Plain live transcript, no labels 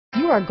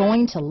are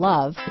going to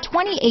love the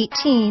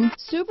 2018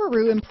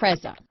 Subaru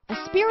Impreza. A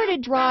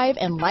spirited drive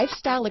and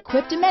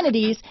lifestyle-equipped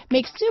amenities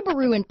make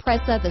Subaru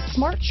Impreza the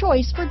smart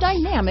choice for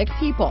dynamic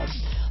people.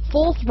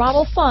 Full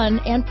throttle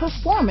fun and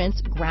performance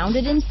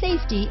grounded in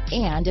safety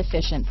and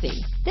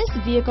efficiency. This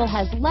vehicle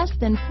has less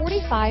than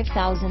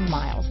 45,000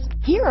 miles.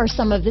 Here are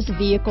some of this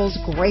vehicle's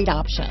great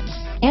options: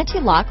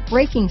 anti-lock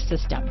braking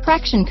system,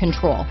 traction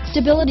control,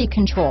 stability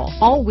control,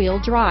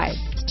 all-wheel drive,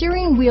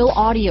 steering wheel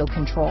audio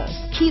controls,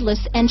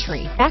 keyless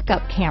entry,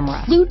 backup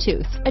camera,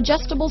 Bluetooth,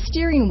 adjustable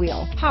steering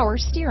wheel, power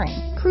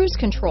steering, cruise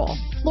control,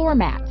 floor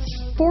mats,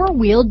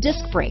 four-wheel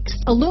disc brakes,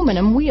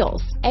 aluminum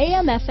wheels,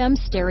 AM/FM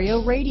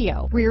stereo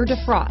radio, rear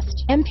defrost,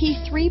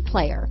 MP3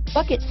 player,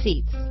 bucket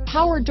seats,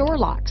 power door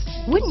locks.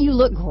 Wouldn't you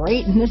look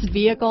great in this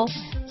vehicle?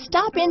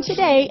 Stop in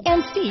today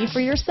and see for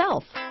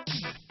yourself.